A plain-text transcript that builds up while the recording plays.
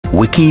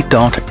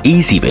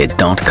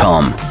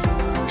wiki.ezvid.com.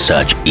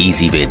 Search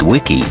Ezvid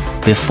Wiki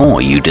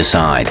before you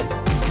decide.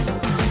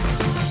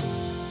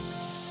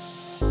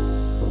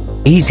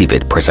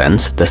 Ezvid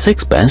presents the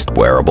 6 best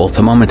wearable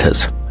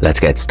thermometers. Let's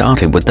get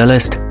started with the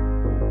list.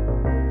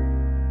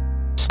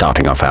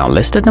 Starting off our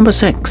list at number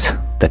 6.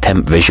 The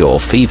temp-visual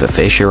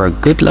feverfish are a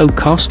good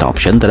low-cost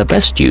option that are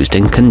best used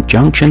in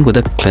conjunction with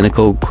a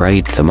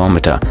clinical-grade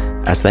thermometer,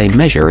 as they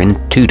measure in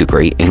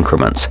 2-degree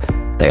increments.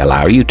 They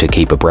allow you to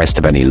keep abreast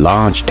of any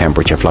large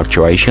temperature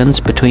fluctuations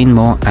between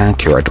more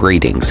accurate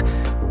readings.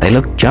 They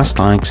look just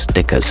like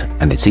stickers,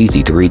 and it's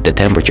easy to read the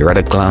temperature at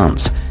a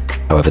glance.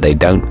 However, they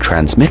don't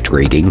transmit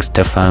readings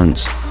to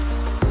phones.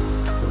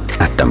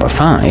 At number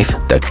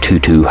 5, the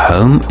Tutu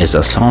Home is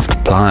a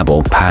soft,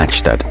 pliable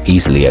patch that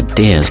easily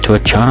adheres to a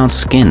child's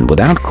skin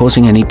without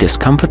causing any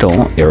discomfort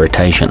or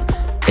irritation.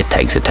 It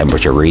takes a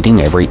temperature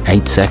reading every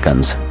 8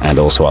 seconds and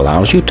also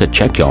allows you to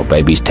check your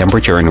baby's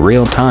temperature in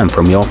real time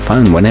from your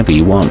phone whenever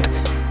you want.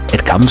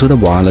 It comes with a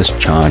wireless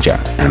charger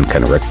and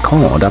can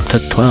record up to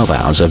 12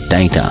 hours of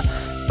data,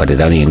 but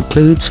it only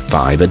includes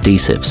 5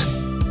 adhesives.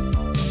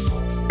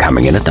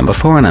 Coming in at number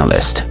 4 on our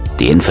list,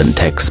 the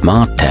infanttech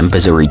smarttemp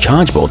is a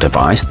rechargeable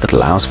device that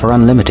allows for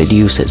unlimited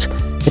uses.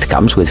 It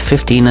comes with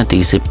 15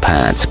 adhesive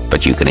pads,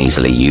 but you can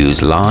easily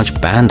use large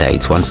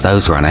band-aids once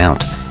those run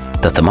out.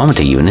 The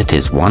thermometer unit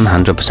is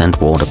 100%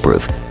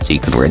 waterproof, so you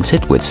can rinse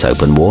it with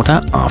soap and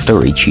water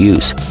after each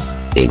use.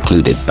 The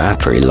included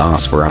battery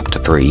lasts for up to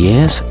 3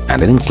 years,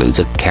 and it includes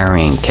a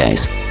carrying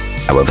case.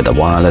 However, the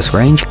wireless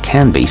range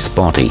can be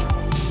spotty.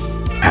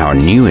 Our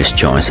newest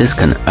choices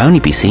can only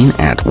be seen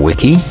at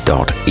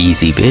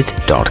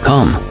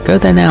wiki.ezvid.com. Go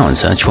there now and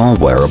search for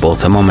wearable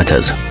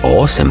thermometers,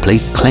 or simply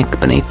click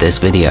beneath this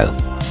video.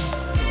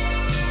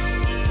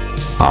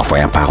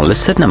 Halfway up our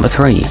list at number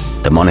 3,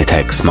 the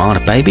monitec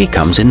Smart Baby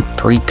comes in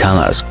 3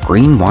 colors,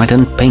 green, white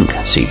and pink,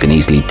 so you can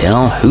easily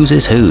tell whose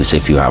is whose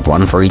if you have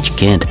one for each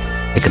kid.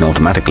 It can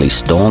automatically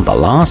store the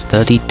last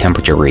 30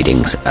 temperature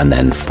readings and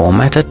then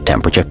format a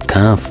temperature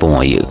curve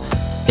for you.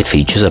 It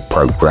features a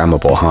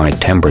programmable high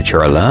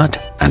temperature alert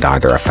and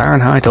either a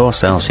Fahrenheit or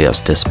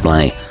Celsius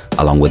display,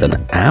 along with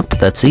an app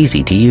that's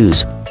easy to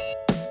use.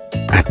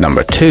 At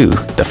number 2,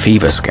 the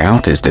Fever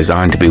Scout is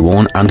designed to be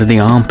worn under the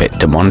armpit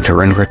to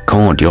monitor and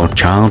record your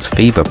child's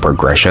fever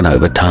progression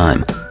over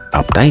time.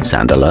 Updates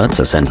and alerts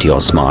are sent to your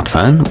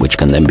smartphone, which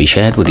can then be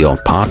shared with your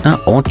partner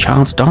or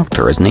child's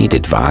doctor as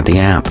needed via the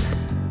app.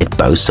 It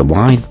boasts a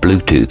wide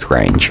Bluetooth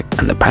range,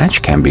 and the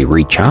patch can be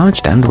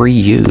recharged and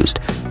reused.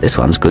 This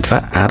one's good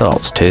for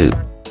adults too.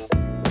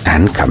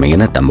 And coming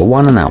in at number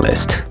 1 on our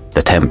list,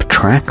 the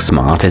temptraq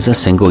Smart is a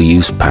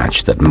single-use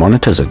patch that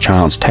monitors a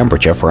child's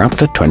temperature for up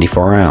to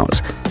 24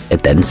 hours.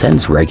 It then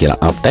sends regular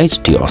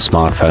updates to your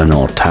smartphone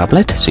or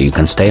tablet so you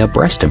can stay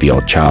abreast of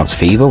your child's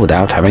fever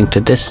without having to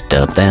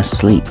disturb their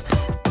sleep.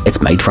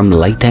 It's made from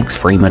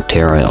latex-free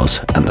materials,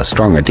 and the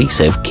strong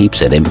adhesive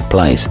keeps it in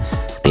place.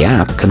 The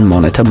app can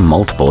monitor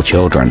multiple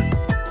children.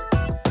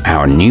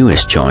 Our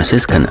newest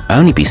choices can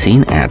only be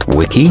seen at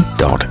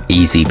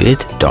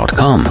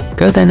wiki.ezvid.com.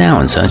 Go there now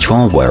and search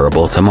for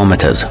wearable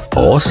thermometers,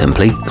 or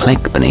simply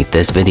click beneath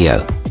this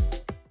video.